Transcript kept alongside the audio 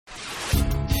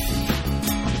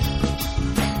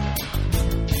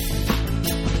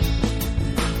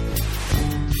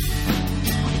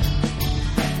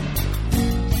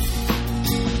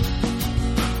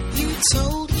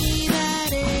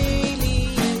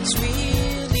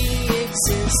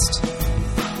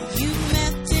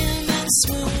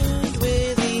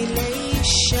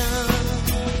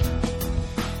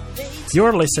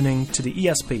You're listening to the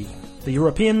ESP, the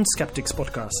European Skeptics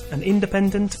Podcast, an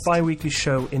independent, bi-weekly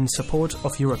show in support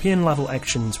of European-level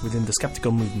actions within the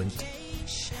skeptical movement.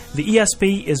 The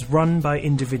ESP is run by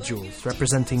individuals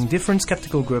representing different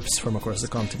skeptical groups from across the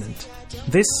continent.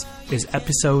 This is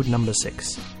episode number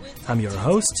 6. I'm your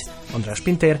host, András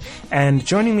Pintér, and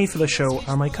joining me for the show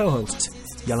are my co-hosts,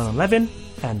 Jelena Levin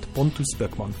and Pontus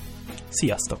Böckman.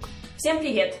 Sziasztok! Всем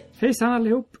привет! Hejsan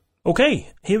allihop! Okay,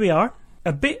 here we are.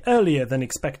 A bit earlier than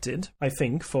expected, I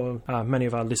think, for many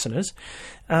of our listeners.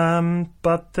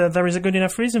 But there is a good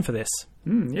enough reason for this.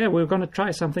 Yeah, we're going to try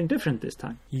something different this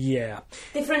time. Yeah.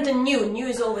 Different and new. New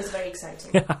is always very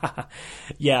exciting.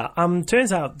 Yeah.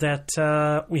 Turns out that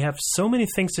we have so many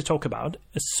things to talk about,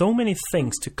 so many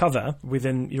things to cover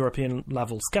within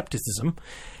European-level skepticism,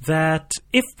 that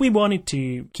if we wanted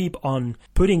to keep on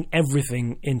putting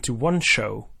everything into one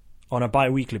show on a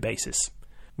bi-weekly basis,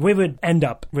 we would end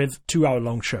up with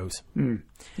 2-hour-long shows.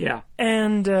 Yeah.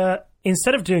 And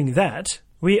instead of doing that,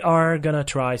 we are going to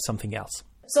try something else.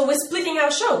 So we're splitting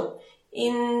our show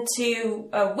into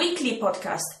a weekly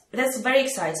podcast. That's very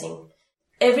exciting.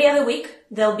 Every other week,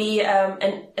 there'll be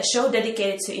a show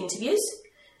dedicated to interviews.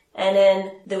 And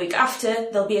then the week after,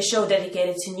 there'll be a show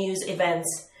dedicated to news,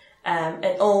 events, and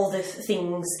all the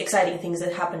exciting things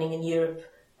that are happening in Europe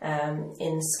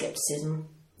in skepticism.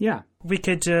 Yeah. We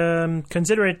could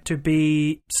consider it to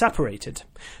be separated.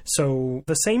 So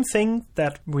the same thing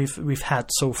that we've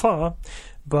had so far,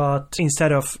 but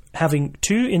instead of having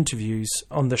 2 interviews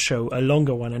on the show, a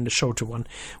longer one and a shorter one,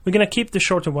 we're going to keep the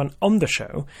shorter one on the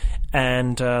show,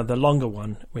 and the longer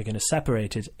one, we're going to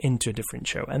separate it into a different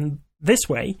show. And this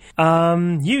way,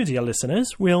 you, dear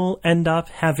listeners, will end up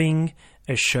having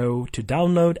a show to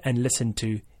download and listen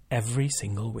to every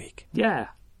single week. Yeah.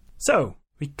 So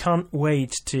we can't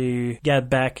wait to get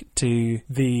back to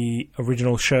the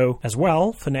original show as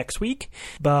well for next week.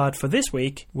 But for this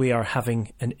week, we are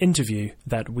having an interview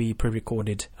that we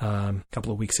pre-recorded a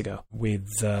couple of weeks ago with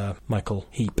Michael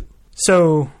Heap.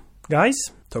 So, guys,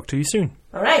 talk to you soon.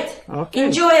 All right. Okay.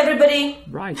 Enjoy, everybody.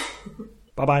 Right.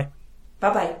 Bye-bye.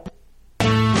 Bye-bye.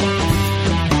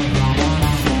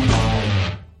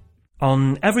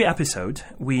 On every episode,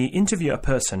 we interview a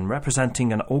person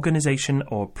representing an organization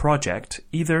or project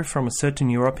either from a certain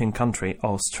European country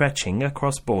or stretching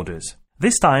across borders.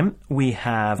 This time, we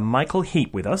have Michael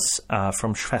Heap with us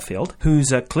from Sheffield,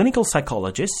 who's a clinical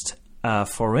psychologist, a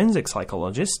forensic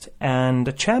psychologist, and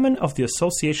the chairman of the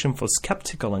Association for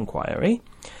Skeptical Inquiry,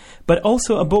 but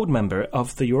also a board member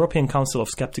of the European Council of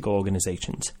Skeptical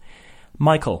Organizations.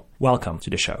 Michael, welcome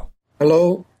to the show.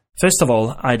 Hello. First of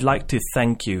all, I'd like to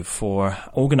thank you for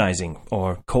organizing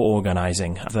or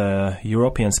co-organizing the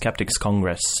European Skeptics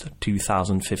Congress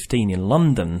 2015 in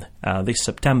London this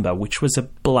September, which was a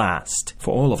blast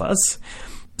for all of us.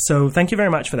 So thank you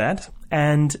very much for that.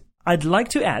 And I'd like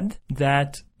to add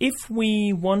that if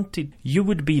we wanted, you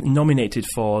would be nominated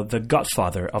for the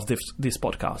godfather of this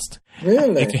podcast.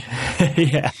 Really?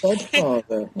 Yeah.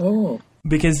 Godfather. Oh.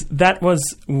 Because that was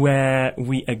where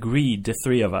we agreed, the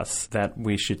 3 of us, that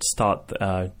we should start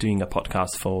doing a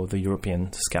podcast for the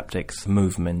European Skeptics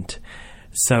movement.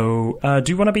 So,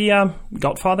 do you want to be a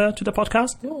godfather to the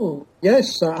podcast? Oh,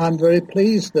 yes, I'm very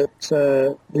pleased that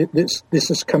this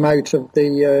has come out of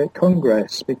the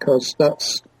Congress, because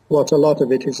that's what a lot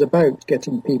of it is about,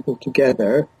 getting people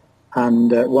together.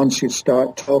 And once you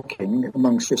start talking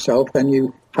amongst yourself, then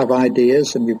you have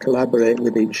ideas and you collaborate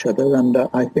with each other. And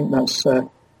I think that's a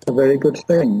very good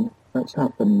thing that's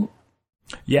happened.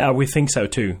 Yeah, we think so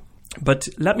too. But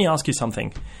let me ask you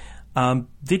something.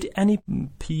 Did any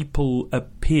people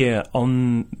appear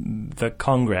on the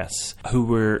Congress who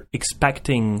were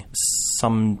expecting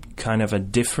some kind of a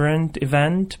different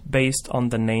event based on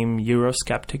the name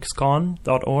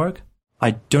Euroscepticscon.org?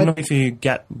 I don't know if you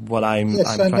get what I'm Yes,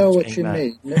 I'm I know trying what to you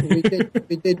say mean.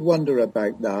 We did wonder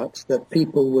about that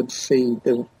people would see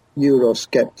the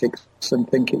Eurosceptics and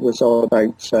think it was all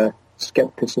about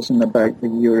scepticism about the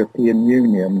European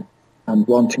Union and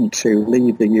wanting to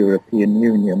leave the European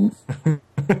Union.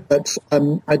 But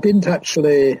I didn't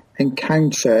actually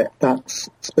encounter that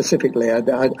specifically. I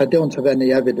don't have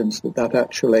any evidence that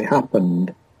actually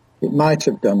happened. It might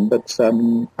have done, but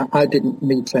I didn't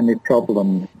meet any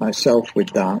problem myself with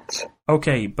that.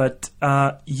 Okay, but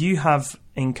you have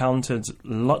encountered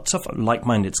lots of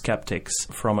like-minded skeptics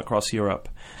from across Europe,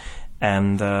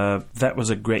 and that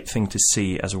was a great thing to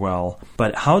see as well.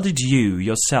 But how did you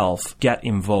yourself get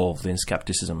involved in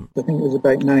skepticism? I think it was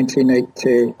about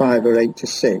 1985 or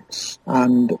 86,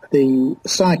 and the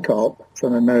PsyCop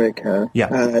from America,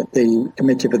 the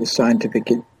Committee for the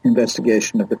Scientific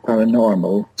investigation of the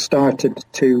paranormal started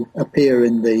to appear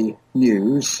in the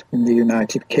news in the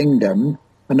United Kingdom,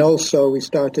 and also we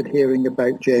started hearing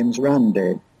about James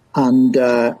Randi. And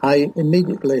I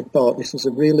immediately thought this is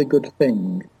a really good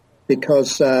thing,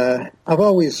 because I've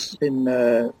always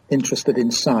been interested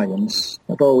in science.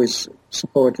 I've always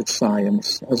supported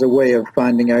science as a way of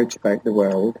finding out about the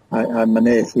world. I'm an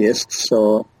atheist,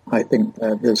 so I think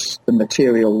there's the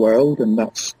material world, and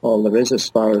that's all there is as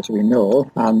far as we know.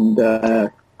 And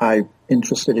I'm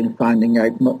interested in finding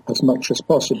out as much as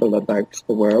possible about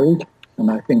the world,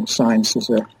 and I think science is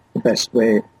the best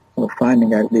way of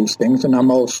finding out these things. And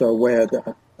I'm also aware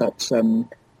that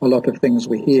a lot of things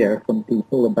we hear from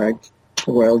people about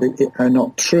the world are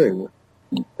not true.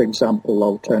 For example,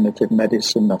 alternative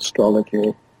medicine,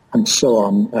 astrology, and so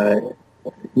on,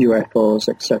 UFOs,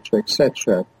 etc.,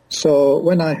 etc. So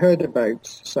when I heard about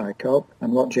PsyCop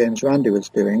and what James Randi was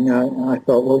doing, I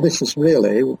thought, well, this is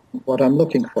really what I'm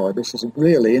looking for. This is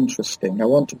really interesting. I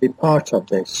want to be part of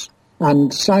this.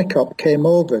 And PsyCop came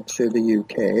over to the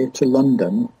UK, to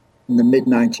London, in the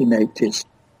mid-1980s,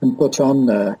 and put on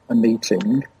a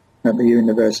meeting at the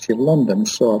University of London.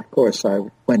 So, of course, I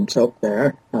went up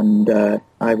there, and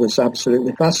I was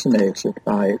absolutely fascinated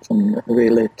by it and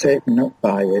really taken up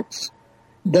by it.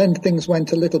 Then things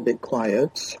went a little bit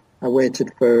quiet. I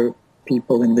waited for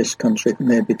people in this country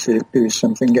maybe to do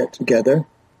something, get together.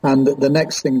 And the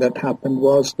next thing that happened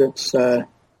was that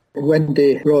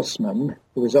Wendy Grossman,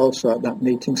 who was also at that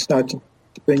meeting, started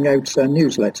to bring out a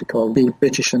newsletter called The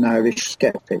British and Irish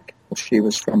Skeptic, because she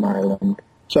was from Ireland.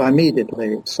 So I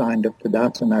immediately signed up to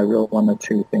that, and I wrote one or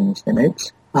two things in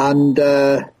it. And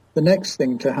the next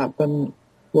thing to happen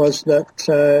was that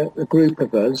a group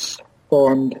of us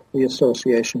formed the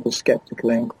Association for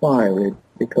Skeptical Inquiry,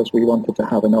 because we wanted to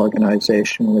have an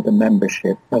organisation with a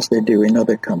membership, as they do in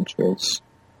other countries.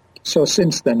 So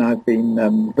since then I've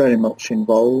been very much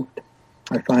involved.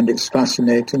 I find it's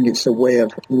fascinating. It's a way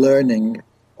of learning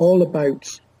all about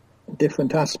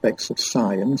different aspects of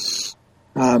science.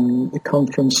 The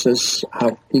conferences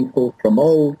have people from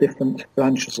all different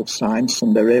branches of science,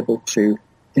 and they're able to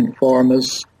inform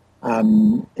us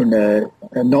in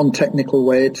a non-technical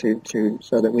way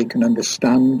so that we can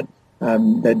understand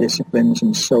their disciplines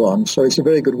and so on. So it's a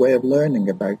very good way of learning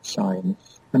about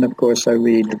science. And of course I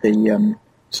read the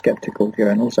skeptical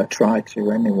journals. I try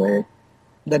to anyway.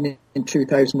 Then in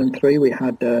 2003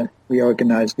 we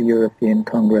organised the European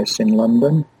Congress in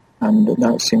London, and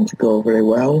that seemed to go very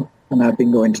well. And I've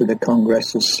been going to the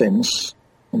congresses since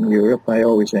in Europe. I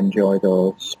always enjoy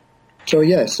those. So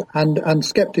yes, and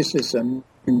skepticism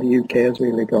in the UK has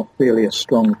really got a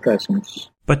strong presence.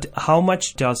 But how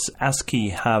much does ASCII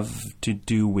have to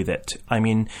do with it? I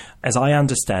mean, as I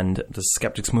understand the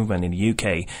skeptics movement in the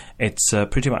UK, it's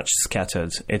pretty much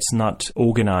scattered. It's not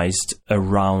organized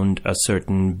around a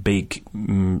certain big,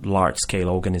 large-scale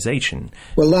organization.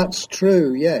 Well, that's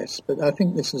true, yes, but I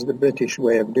think this is the British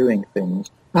way of doing things.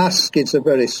 ASCII is a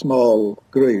very small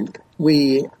group.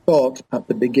 We thought at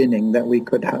the beginning that we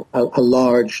could have a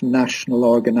large national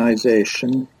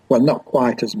organisation, well, not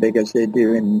quite as big as they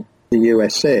do in the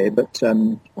USA, but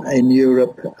in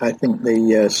Europe, I think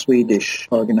the Swedish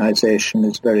organisation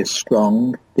is very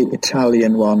strong. The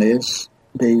Italian one is.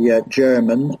 The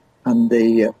German and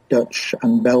the Dutch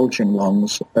and Belgian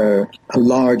ones are a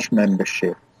large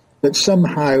membership. But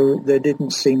somehow there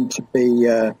didn't seem to be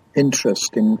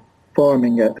interest in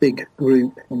forming a big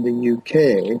group in the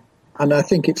UK. And I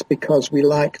think it's because we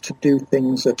like to do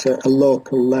things at a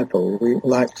local level. We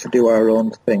like to do our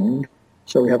own thing.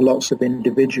 So we have lots of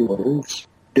individuals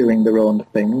doing their own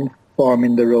thing,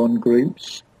 forming their own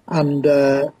groups. And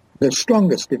the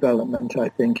strongest development, I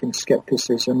think, in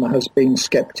skepticism has been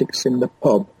skeptics in the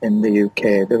pub in the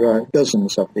UK. There are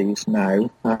dozens of these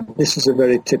now. This is a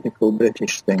very typical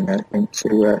British thing, I think,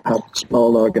 to have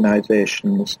small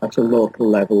organisations at a local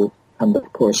level. And,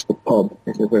 of course, the pub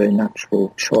is a very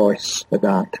natural choice for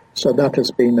that. So that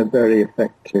has been a very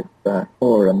effective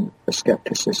forum for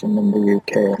skepticism in the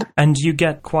UK. And you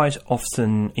get quite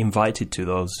often invited to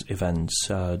those events,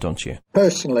 don't you?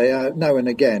 Personally, now and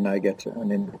again I get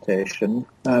an invitation.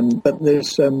 But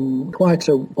there's quite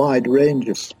a wide range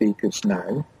of speakers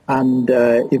now. And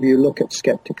if you look at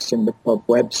Skeptics in the Pub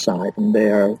website, and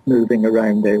they are moving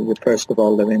around, first of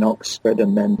all they're in Oxford,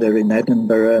 and then they're in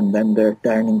Edinburgh, and then they're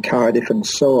down in Cardiff and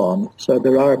so on. So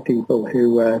there are people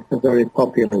who are very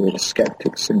popular with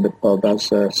Skeptics in the Pub as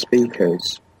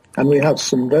speakers. And we have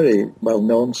some very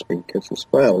well-known speakers as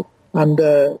well. And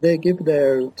they give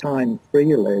their time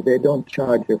freely. They don't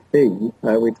charge a fee.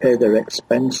 We pay their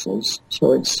expenses.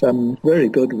 So it's very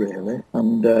good, really.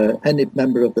 And any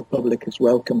member of the public is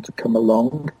welcome to come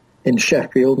along. In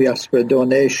Sheffield, we ask for a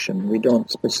donation. We don't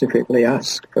specifically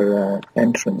ask for an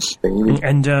entrance fee.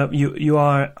 And you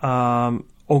are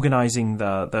organising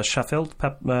the Sheffield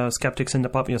Skeptics in the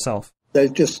Pub yourself?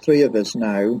 There's just 3 of us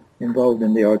now involved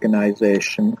in the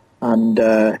organisation. And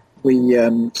we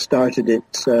started it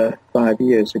 5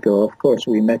 years ago. Of course,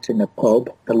 we met in a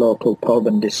local pub,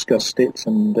 and discussed it,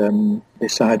 and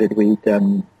decided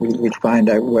we'd find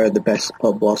out where the best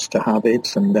pub was to have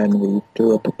it, and then we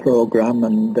drew up a programme,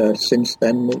 and since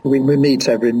then we meet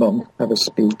every month, have a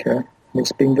speaker.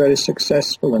 It's been very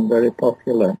successful and very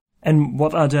popular. And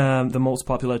what are the most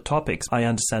popular topics? I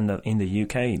understand that in the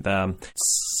UK, the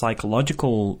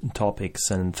psychological topics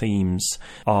and themes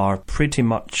are pretty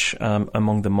much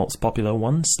among the most popular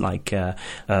ones, like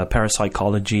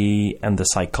parapsychology and the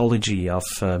psychology of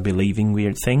believing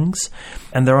weird things.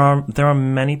 And there are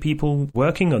many people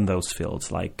working on those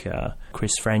fields, like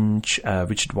Chris French,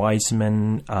 Richard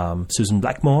Wiseman, Susan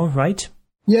Blackmore, right?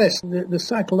 Yes, the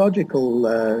psychological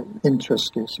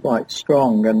interest is quite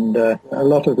strong, and a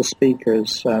lot of the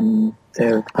speakers,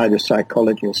 they're either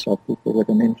psychologists or people with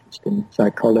an interest in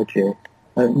psychology.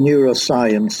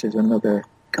 Neuroscience is another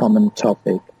common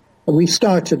topic. We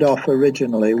started off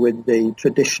originally with the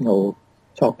traditional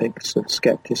topics of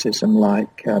skepticism,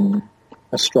 like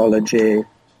astrology,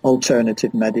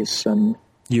 alternative medicine,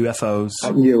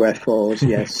 UFOs,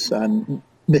 yes, and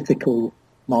mythical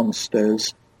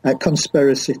monsters,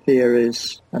 conspiracy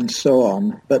theories, and so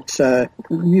on. But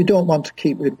you don't want to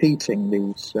keep repeating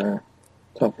these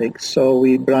topics, so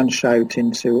we branch out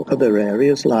into other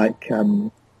areas like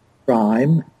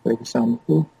crime, for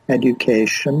example,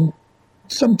 education.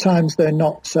 Sometimes they're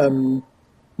not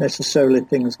necessarily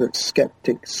things that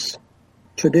skeptics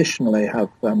traditionally have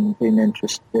been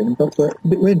interested in, but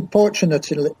we're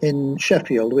fortunate in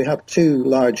Sheffield. We have 2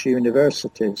 large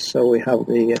universities, so we have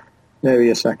the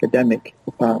various academic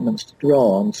departments to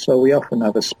draw on, so we often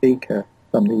have a speaker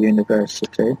from the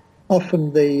university.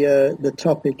 Often the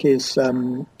topic is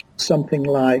something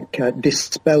like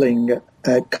dispelling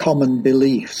common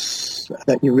beliefs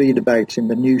that you read about in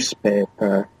the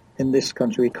newspaper. In this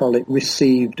country, we call it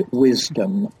received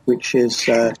wisdom, which is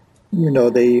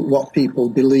what people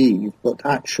believe, but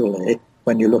actually,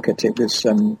 when you look at it, there's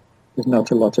not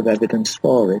a lot of evidence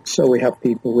for it. So we have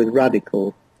people with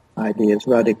radically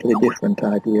different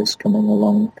ideas coming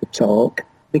along to talk,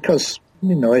 because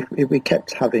if we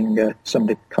kept having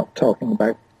somebody talking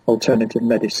about alternative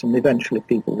medicine, eventually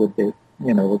people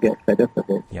will get fed up of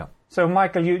it. Yeah. So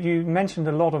Michael, you mentioned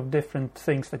a lot of different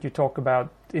things that you talk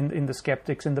about in the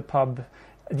Skeptics in the Pub.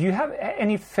 Do you have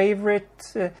any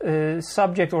favorite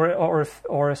subject or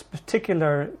a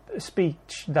particular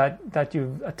speech that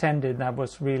you've attended that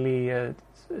was really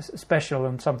special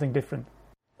and something different?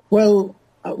 Well,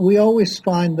 we always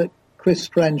find that Chris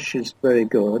French is very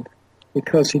good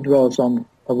because he draws on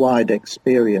a wide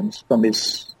experience from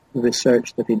his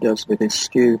research that he does with his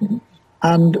students.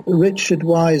 And Richard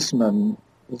Wiseman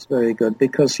is very good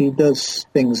because he does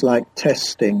things like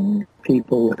testing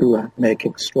people who make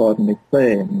extraordinary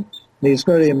claims. He's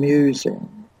very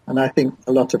amusing. And I think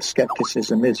a lot of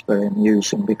skepticism is very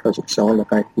amusing because it's all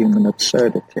about human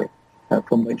absurdity,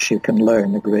 from which you can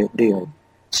learn a great deal.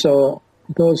 So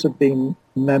those have been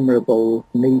memorable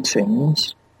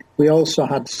meetings. We also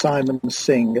had Simon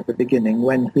Singh at the beginning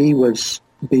when he was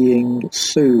being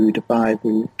sued by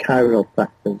the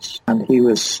chiropractors, and he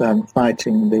was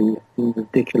fighting the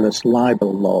ridiculous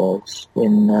libel laws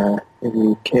in the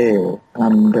UK.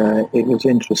 And it was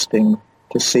interesting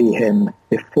to see him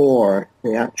before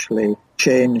they actually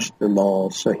changed the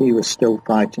laws, so he was still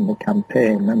fighting the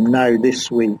campaign. And now this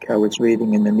week I was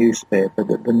reading in the newspaper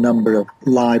that the number of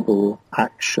libel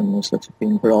actions that have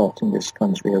been brought in this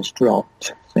country has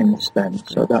dropped since then,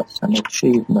 so that's an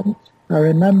achievement. I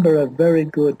remember a very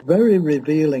good, very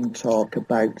revealing talk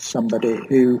about somebody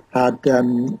who had, I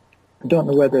don't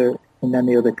know whether in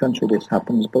any other country this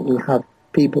happens, but we have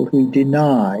people who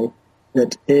deny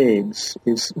that AIDS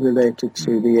is related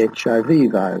to the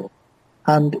HIV virus.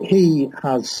 And he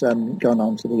has gone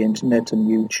onto the internet and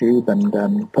YouTube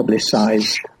and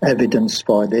publicised evidence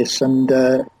for this. And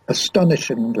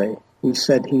astonishingly, he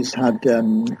said he's had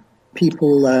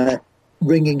people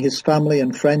ringing his family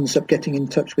and friends up, getting in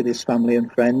touch with his family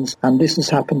and friends. And this has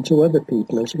happened to other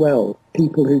people as well.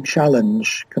 People who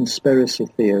challenge conspiracy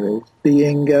theories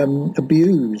being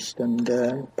abused and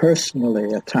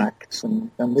personally attacked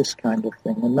and this kind of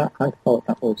thing. And that, I thought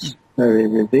that was very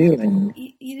revealing.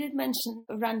 You did mention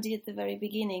Randy at the very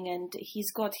beginning, and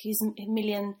he's got his $1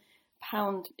 million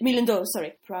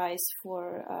prize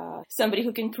for somebody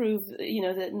who can prove,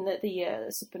 the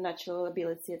supernatural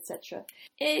ability, etc.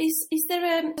 Is there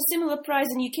a similar prize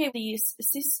in UK, the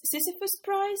Sisyphus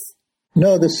prize?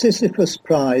 No, the Sisyphus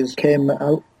prize came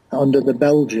out under the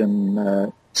Belgian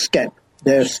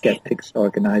their skeptics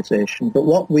organisation. But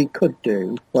what we could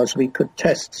do was we could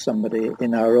test somebody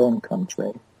in our own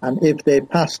country. And if they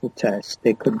passed the test,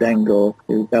 they could then go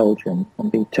to Belgium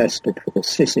and be tested for the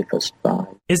Sisyphus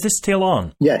prize. Is this still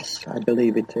on? Yes, I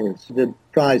believe it is. The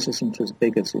prize isn't as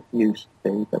big as it used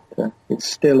to be, but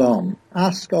it's still on.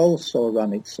 Ask also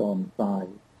run its own prize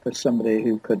for somebody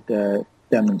who could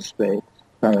demonstrate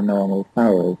paranormal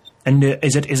powers. And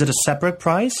is it a separate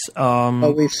prize?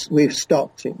 We've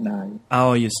stopped it now.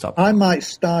 Oh, you stopped. I might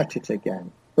start it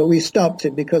again. But we stopped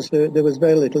it because there was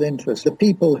very little interest. The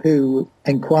people who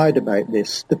inquired about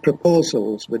this, the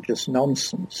proposals were just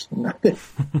nonsense.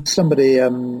 Somebody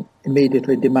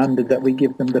immediately demanded that we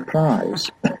give them the prize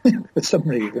for some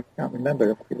reason. I can't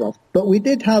remember what it was. But we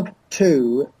did have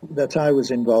two that I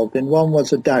was involved in. One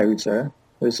was a dowser.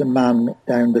 There was a man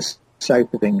down the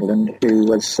south of England who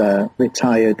was a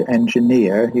retired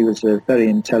engineer. He was a very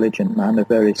intelligent man, a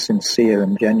very sincere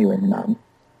and genuine man.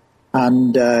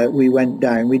 And we went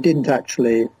down. We didn't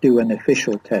actually do an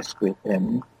official test with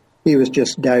him. He was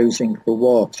just dowsing for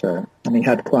water, and he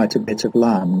had quite a bit of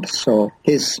land. So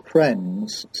his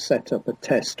friends set up a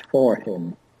test for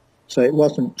him. So it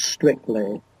wasn't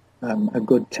strictly a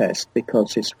good test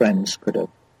because his friends could have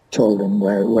told him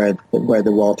where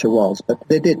the water was, but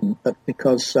they didn't. But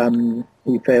because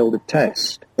he failed the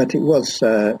test, but it was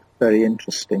very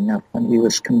interesting, and he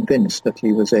was convinced that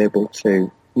he was able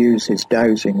to use his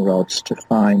dowsing rods to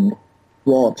find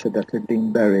water that had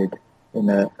been buried in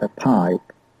a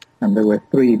pipe, and there were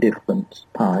 3 different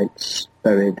pipes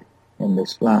buried in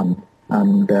this land.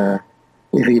 And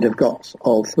if he'd have got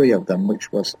all 3 of them, which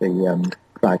was the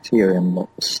criterion that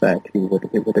was set,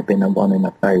 it would have been a 1 in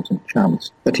 1,000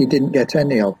 chance. But he didn't get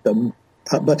any of them,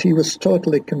 but he was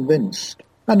totally convinced.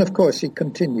 And of course he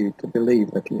continued to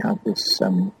believe that he had this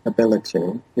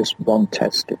ability. Just one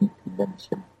test didn't convince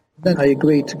him. Then I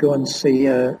agreed to go and see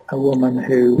a woman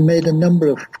who made a number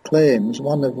of claims,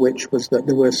 one of which was that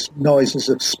there were noises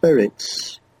of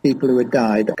spirits, people who had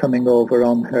died, coming over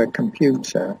on her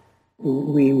computer.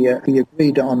 We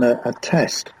agreed on a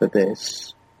test for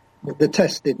this. The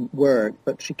test didn't work,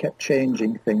 but she kept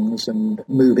changing things and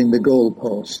moving the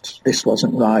goalposts. This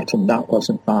wasn't right and that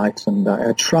wasn't right, and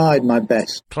I tried my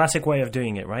best. Classic way of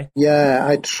doing it, right? Yeah,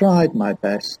 I tried my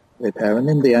best with her, and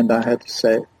in the end I had to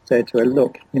say to her,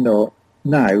 look,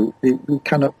 now we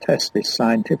cannot test this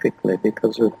scientifically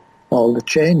because of all the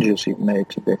changes you've made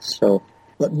to this. So,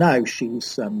 but now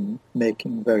she's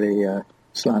making very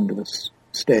slanderous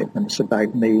statements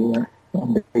about me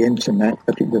on the internet,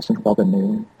 but it doesn't bother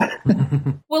me.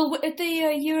 Well, at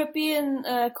the European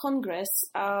Congress,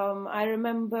 I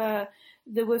remember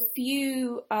there were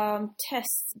few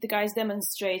tests the guys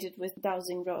demonstrated with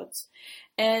dowsing rods,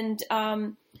 and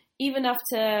even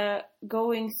after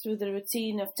going through the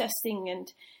routine of testing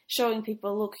and showing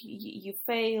people, look, you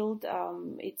failed,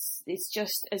 it's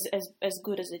just as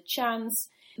good as a chance,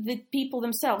 the people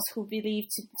themselves who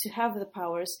believed to have the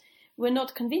powers were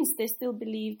not convinced. They still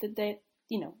believed that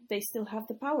they still have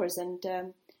the powers, and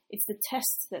it's the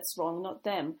test that's wrong, not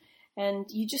them. And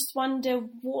you just wonder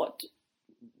what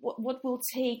will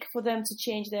take for them to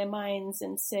change their minds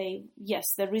and say,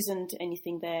 yes, there isn't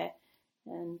anything there,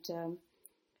 and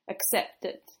accept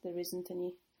that there isn't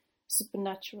any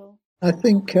supernatural. I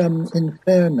think, in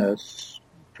fairness,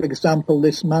 for example,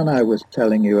 this man I was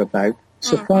telling you about,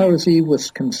 so far as he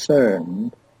was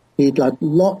concerned, he'd had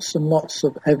lots and lots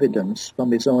of evidence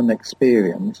from his own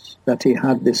experience that he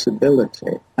had this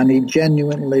ability, and he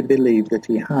genuinely believed that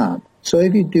he had. So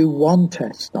if you do one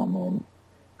test on him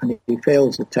and he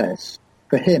fails the test,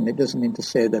 for him it doesn't mean to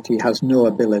say that he has no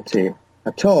ability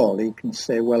at all. He can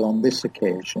say, well, on this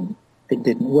occasion it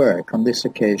didn't work. On this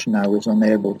occasion I was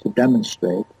unable to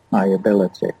demonstrate my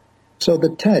ability. So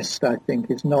the test, I think,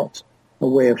 is not a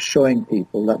way of showing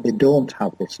people that they don't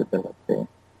have this ability.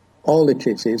 All it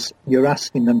is you're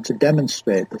asking them to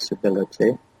demonstrate this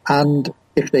ability, and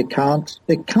if they can't,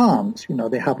 they can't.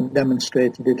 They haven't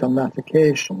demonstrated it on that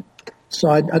occasion. So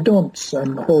I don't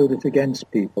hold it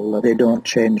against people that they don't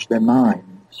change their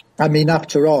minds. I mean,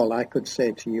 after all, I could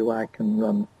say to you, I can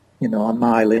run, a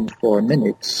mile in 4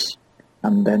 minutes.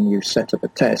 and then you set up a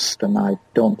test and I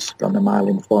don't run a mile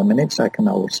in 4 minutes, I can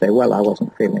always say, well, I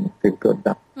wasn't feeling too good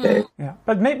that day. Yeah,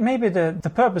 but maybe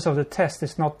the purpose of the test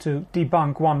is not to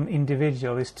debunk one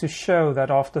individual, is to show that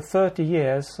after 30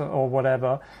 years or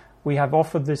whatever, we have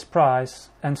offered this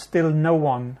prize and still no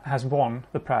one has won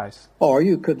the prize. Or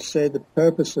you could say the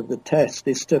purpose of the test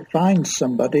is to find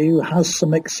somebody who has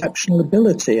some exceptional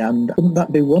ability. And wouldn't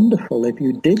that be wonderful if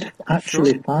you did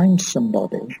actually find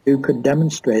somebody who could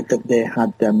demonstrate that they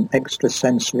had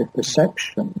extrasensory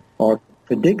perception or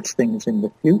predict things in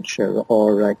the future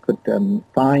or could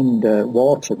find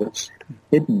water that's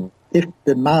hidden. If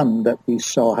the man that we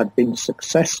saw had been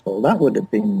successful, that would have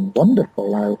been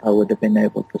wonderful. I would have been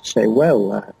able to say,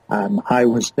 well, I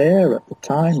was there at the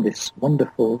time this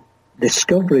wonderful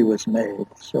discovery was made.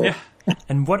 So, yeah.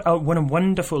 And what a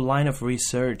wonderful line of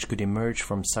research could emerge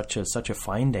from such a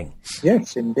finding.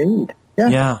 Yes, indeed.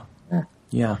 Yeah.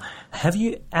 Yeah. Have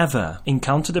you ever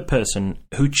encountered a person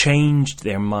who changed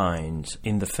their mind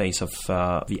in the face of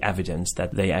the evidence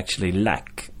that they actually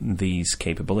lack these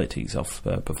capabilities of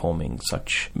performing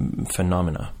such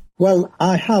phenomena? Well,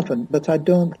 I haven't, but I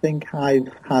don't think I've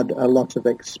had a lot of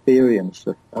experience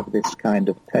of this kind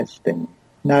of testing.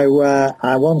 Now,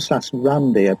 I once asked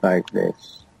Randy about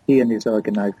this. He and his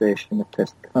organisation have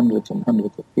tested hundreds and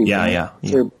hundreds of people. Yeah.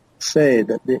 To say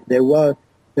that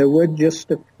there were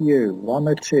just a few, one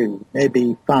or two,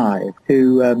 maybe five,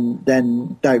 who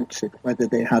then doubted whether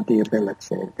they had the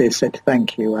ability. They said,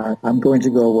 thank you, I'm going to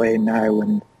go away now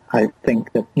and I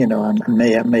think that,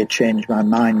 I may change my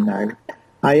mind now.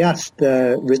 I asked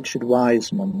Richard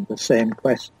Wiseman the same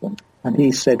question and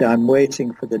he said, I'm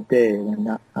waiting for the day when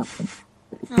that happens.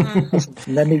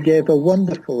 And then he gave a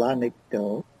wonderful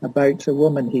anecdote about a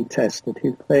woman he tested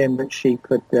who claimed that she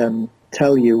could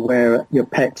tell you where your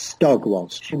pet's dog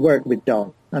was. She worked with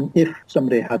dogs, and if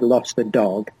somebody had lost a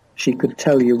dog, she could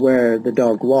tell you where the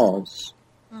dog was.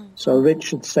 So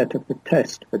Richard set up a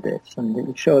test for this, and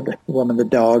he showed the woman the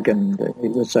dog, and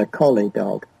it was a collie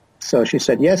dog. So she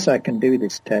said, yes, I can do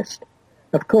this test.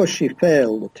 Of course, she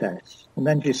failed the test. And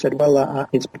then she said, well,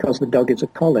 it's because the dog is a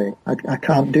collie. I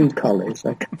can't do collies.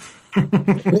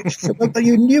 Richard said, well, but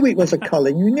you knew it was a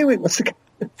collie. You knew it was a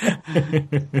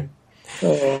collie.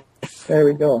 So there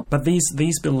we go. But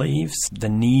these beliefs, the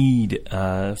need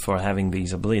for having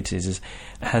these abilities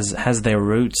has their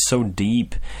roots so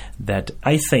deep that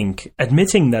I think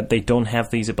admitting that they don't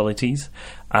have these abilities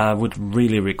would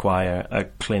really require a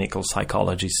clinical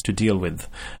psychologist to deal with,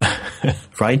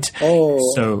 right? Oh,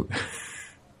 so.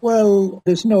 Well,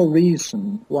 there's no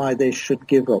reason why they should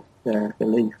give up their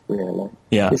belief, really.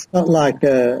 Yeah. It's not like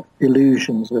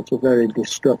illusions that are very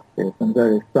destructive and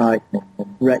very frightening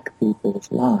and wreck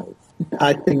people's lives.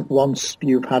 I think once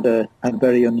you've had a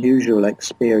very unusual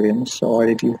experience, or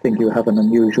if you think you have an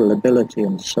unusual ability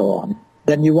and so on,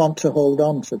 then you want to hold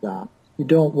on to that. You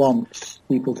don't want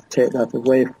people to take that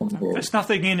away from you. There's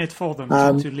nothing in it for them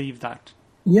to leave that.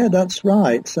 Yeah, that's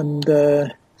right. And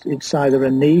it's either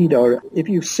a need or if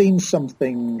you've seen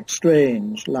something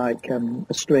strange, like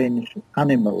a strange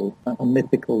animal, a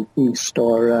mythical beast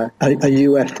or a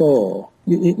UFO,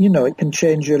 it can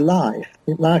change your life.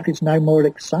 Life is now more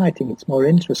exciting. It's more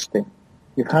interesting.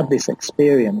 You've had this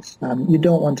experience. You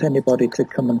don't want anybody to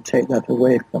come and take that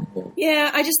away from you. Yeah,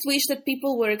 I just wish that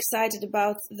people were excited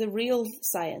about the real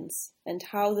science and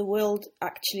how the world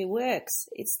actually works.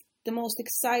 It's the most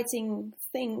exciting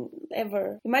thing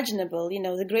ever imaginable,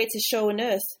 the greatest show on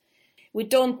earth. We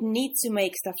don't need to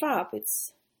make stuff up.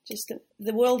 It's just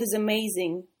the world is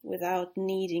amazing without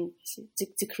needing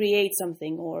to create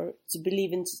something or to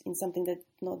believe in something that's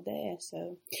not there.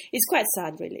 So it's quite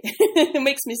sad, really. It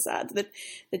makes me sad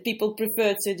that people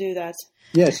prefer to do that.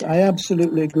 Yes, I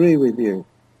absolutely agree with you.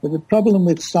 But the problem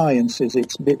with science is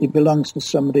it belongs to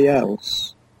somebody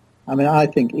else. I mean, I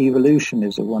think evolution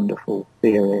is a wonderful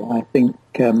theory. I think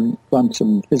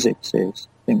quantum physics is.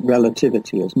 I think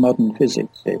relativity is. Modern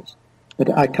physics is.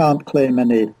 But I can't claim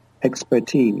any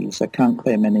expertise. I can't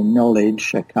claim any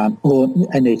knowledge. I can't own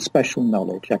any special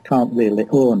knowledge. I can't really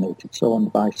own it. It's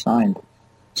owned by scientists.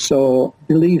 So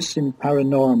beliefs in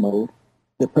paranormal,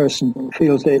 the person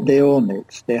feels they own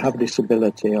it. They have this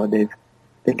ability, or they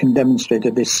can demonstrate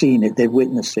it. They've seen it. They've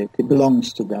witnessed it. It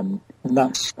belongs to them. And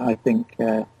that's, I think,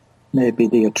 maybe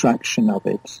the attraction of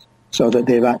it, so that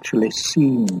they've actually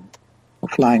seen a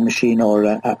flying machine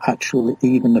or actually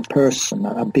even a person,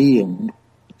 a being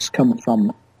that's come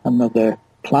from another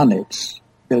planet,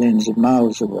 billions of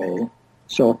miles away.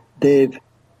 So it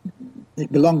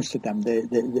belongs to them.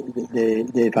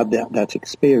 They've had that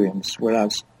experience.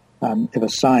 Whereas if a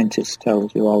scientist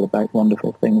tells you all about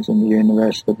wonderful things in the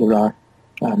universe, that there are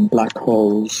black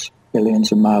holes,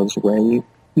 billions of miles away.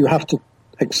 You have to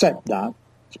accept that,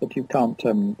 but you can't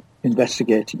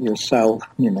investigate it yourself.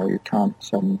 You can't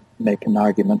make an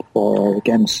argument for or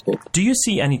against it. Do you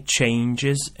see any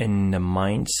changes in the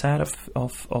mindset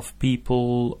of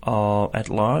people at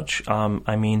large?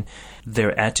 I mean,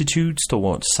 their attitudes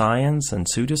towards science and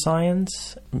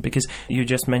pseudoscience? Because you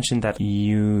just mentioned that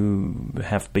you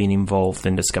have been involved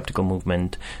in the skeptical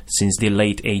movement since the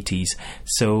late 80s.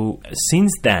 So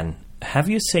since then, have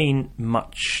you seen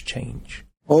much change?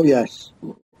 Oh, yes.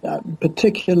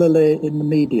 Particularly in the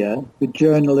media, with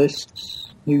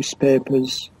journalists,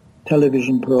 newspapers,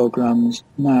 television programs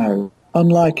now.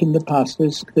 Unlike in the past,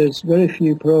 there's very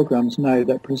few programs now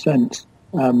that present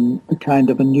the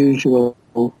kind of unusual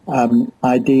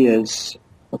ideas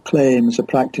or claims or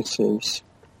practices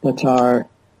that are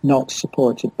not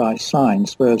supported by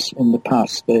science, whereas in the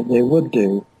past they would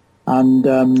do.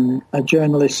 And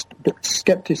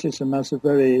skepticism has a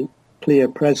very clear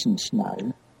presence now.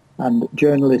 And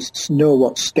journalists know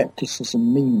what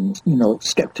skepticism means,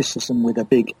 skepticism with a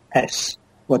big S,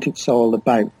 what it's all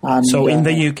about. And, so in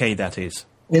the UK, that is?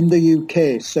 In the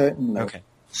UK, certainly. Okay.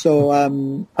 So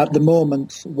at the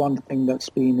moment, one thing that's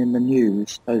been in the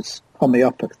news is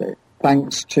homeopathy.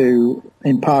 Thanks to,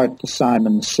 in part, to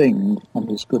Simon Singh and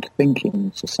his Good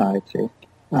Thinking Society,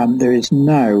 there is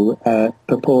now a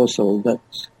proposal that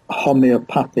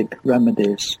homeopathic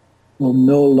remedies will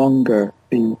no longer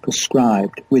be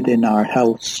prescribed within our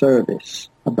health service.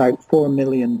 About £4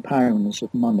 million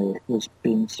of money was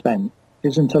being spent.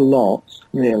 Isn't a lot,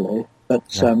 really, but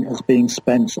is being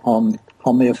spent on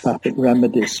homeopathic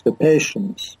remedies for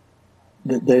patients.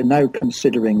 They're now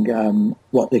considering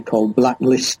what they call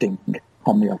blacklisting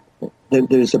homeopathy. There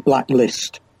is a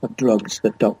blacklist of drugs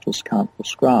that doctors can't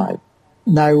prescribe.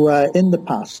 Now, in the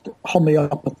past,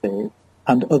 homeopathy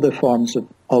and other forms of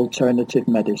alternative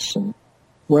medicine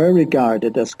were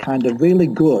regarded as kind of really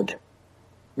good,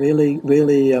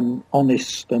 really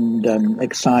honest and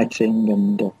exciting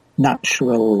and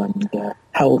natural and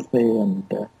healthy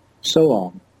and so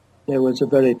on. There was a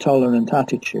very tolerant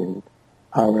attitude.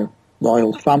 Our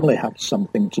royal family had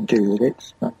something to do with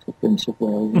it. That's the Prince of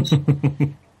Wales.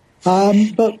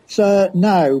 But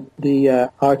now the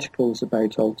articles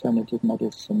about alternative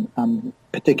medicine, and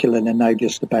particularly now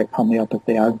just about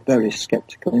homeopathy, are very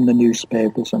sceptical. In the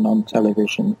newspapers and on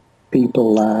television,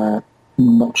 people are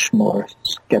much more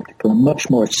sceptical and much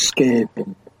more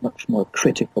scathing, much more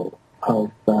critical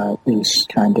of these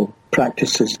kind of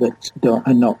practices that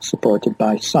are not supported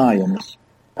by science.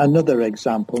 Another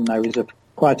example now is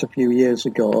quite a few years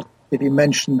ago, if you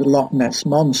mentioned the Loch Ness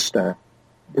Monster,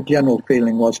 the general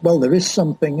feeling was, well, there is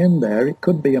something in there, it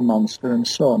could be a monster and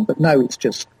so on, but now it's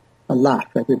just a laugh,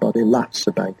 everybody laughs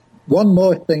about it. One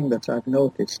more thing that I've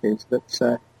noticed is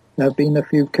that there have been a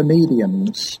few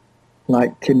comedians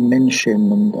like Tim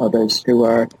Minchin and others who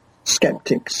are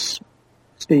skeptics.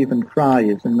 Stephen Fry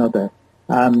is another,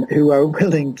 who are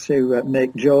willing to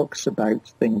make jokes about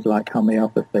things like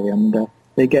homeopathy, and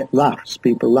they get laughs,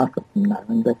 people laugh at them now,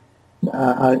 and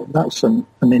that's an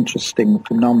interesting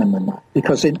phenomenon,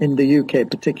 because in the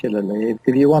UK particularly,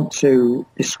 if you want to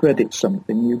discredit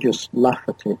something, you just laugh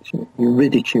at it, you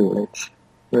ridicule it.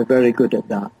 We're very good at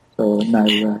that. So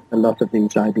now a lot of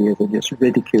these ideas are just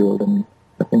ridiculed, and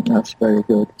I think that's very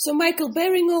good. So Michael,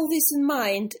 bearing all this in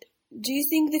mind, do you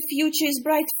think the future is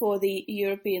bright for the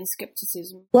European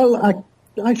skepticism? Well,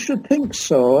 I should think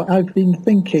so. I've been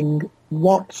thinking,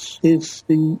 what is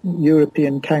the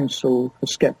European Council for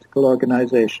Skeptical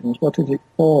Organisations? What is it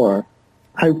for?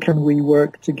 How can we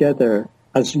work together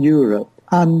as Europe?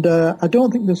 And I don't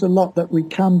think there's a lot that we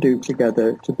can do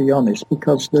together, to be honest,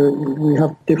 because we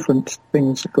have different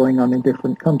things going on in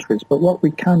different countries. But what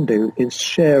we can do is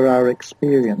share our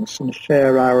experience and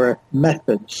share our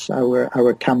methods,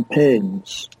 our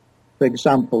campaigns. For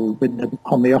example, with the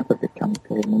homeopathy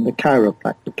campaign and the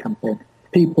chiropractic campaign,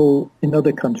 people in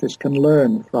other countries can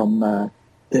learn from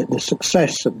the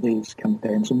success of these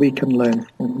campaigns, and we can learn,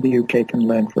 the UK can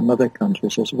learn from other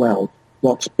countries as well,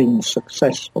 what's been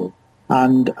successful.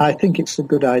 And I think it's a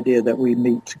good idea that we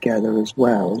meet together as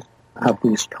well, have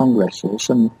these congresses,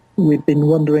 and we've been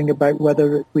wondering about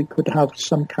whether we could have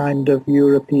some kind of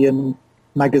European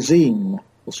magazine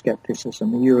for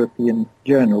skepticism, a European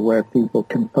journal where people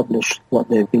can publish what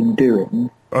they've been doing.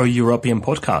 Or a European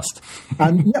podcast.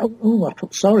 And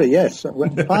yes.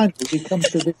 Finally we come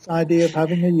to this idea of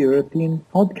having a European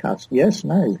podcast. Yes,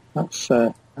 no, that's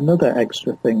another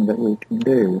extra thing that we can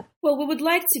do. Well, we would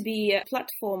like to be a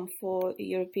platform for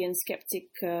European skeptic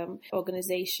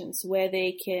organizations where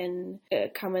they can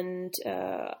come and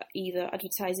either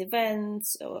advertise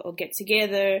events or get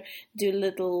together, do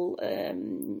little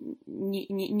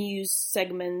news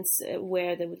segments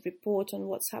where they would report on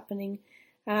what's happening.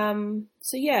 So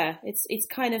yeah, it's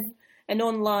kind of an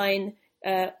online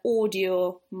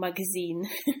audio magazine.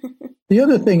 The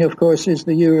other thing, of course, is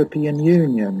the European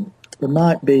Union. There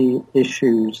might be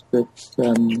issues that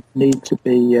need to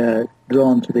be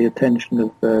drawn to the attention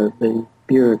of the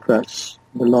bureaucrats,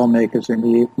 the lawmakers in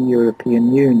the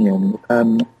European Union.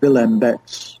 Willem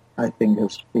Betts, I think,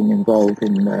 has been involved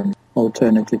in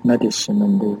alternative medicine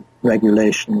and the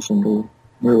regulations and the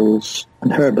rules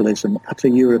and herbalism at a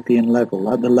European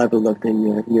level, at the level of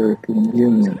the European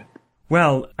Union.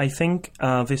 Well, I think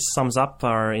this sums up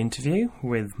our interview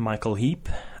with Michael Heap,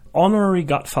 honorary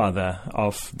godfather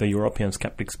of the European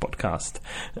Skeptics podcast.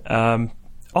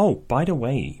 By the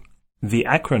way, the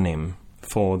acronym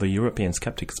for the European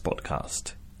Skeptics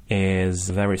podcast is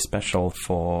very special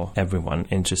for everyone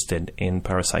interested in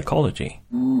parapsychology,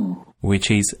 which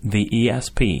is the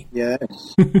ESP.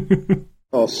 Yes.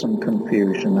 Awesome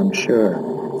confusion, I'm sure.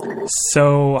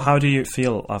 So, how do you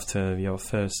feel after your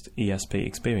first ESP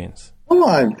experience? Oh,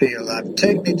 I feel I've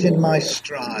taken it in my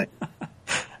stride.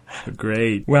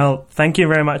 Great. Well, thank you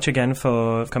very much again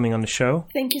for coming on the show.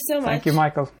 Thank you so much. Thank you,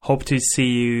 Michael. Hope to see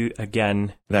you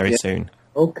again very soon.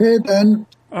 Okay, then.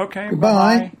 Okay.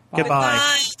 Goodbye. Bye. Goodbye.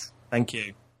 Bye. Thank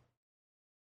you.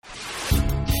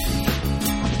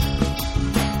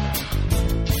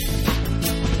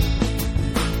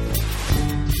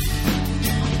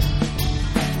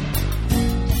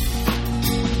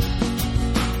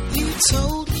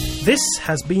 This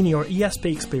has been your ESP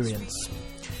experience.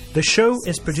 The show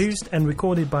is produced and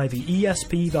recorded by the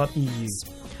TheESP.eu.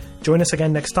 Join us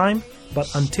again next time, but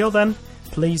until then,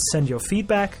 please send your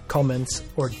feedback, comments,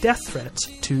 or death threats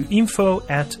to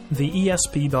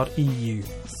info@theesp.eu.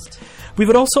 We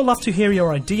would also love to hear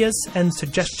your ideas and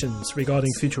suggestions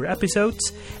regarding future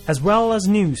episodes, as well as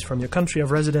news from your country of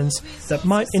residence that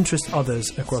might interest others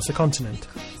across the continent.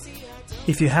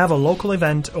 If you have a local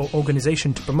event or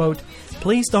organization to promote,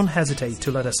 please don't hesitate to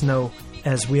let us know,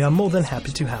 as we are more than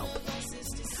happy to help.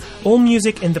 All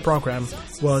music in the program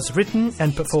was written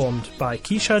and performed by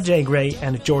Keisha J. Gray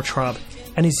and George Hrab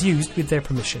and is used with their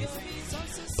permission.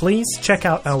 Please check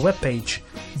out our webpage,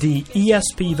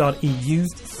 TheESP.eu,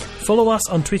 follow us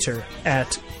on Twitter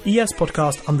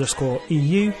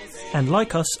 @ESPodcast_EU, and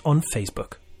like us on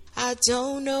Facebook. I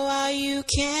don't know how you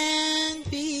can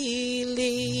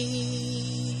believe.